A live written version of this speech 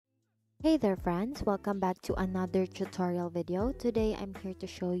Hey there friends, welcome back to another tutorial video. Today I'm here to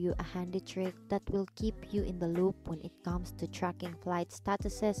show you a handy trick that will keep you in the loop when it comes to tracking flight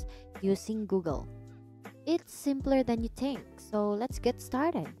statuses using Google. It's simpler than you think, so let's get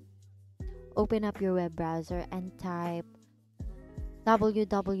started. Open up your web browser and type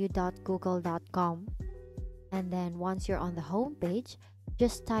www.google.com, and then once you're on the home page,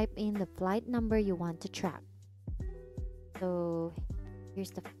 just type in the flight number you want to track. So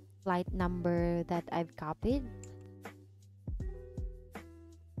here's the flight number that I've copied.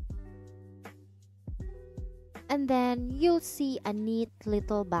 And then you'll see a neat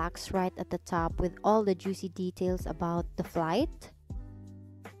little box right at the top with all the juicy details about the flight.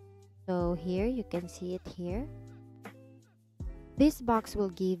 So here you can see it here. This box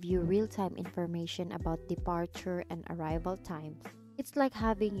will give you real-time information about departure and arrival times. It's like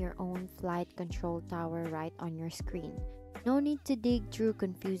having your own flight control tower right on your screen. No need to dig through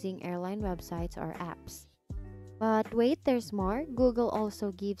confusing airline websites or apps. But wait, there's more. Google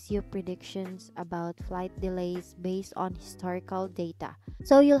also gives you predictions about flight delays based on historical data.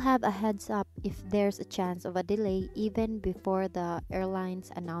 So you'll have a heads up if there's a chance of a delay even before the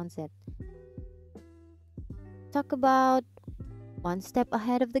airlines announce it. Talk about one step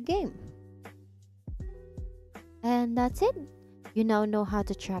ahead of the game. And that's it. You now know how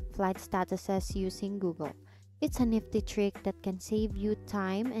to track flight statuses using Google. It's a nifty trick that can save you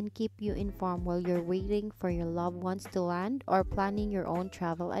time and keep you informed while you're waiting for your loved ones to land or planning your own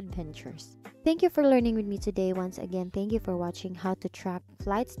travel adventures. Thank you for learning with me today. Once again, thank you for watching how to track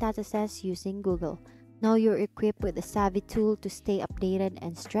flight statuses using Google. Now you're equipped with a savvy tool to stay updated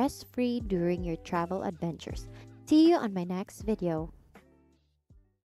and stress-free during your travel adventures. See you on my next video.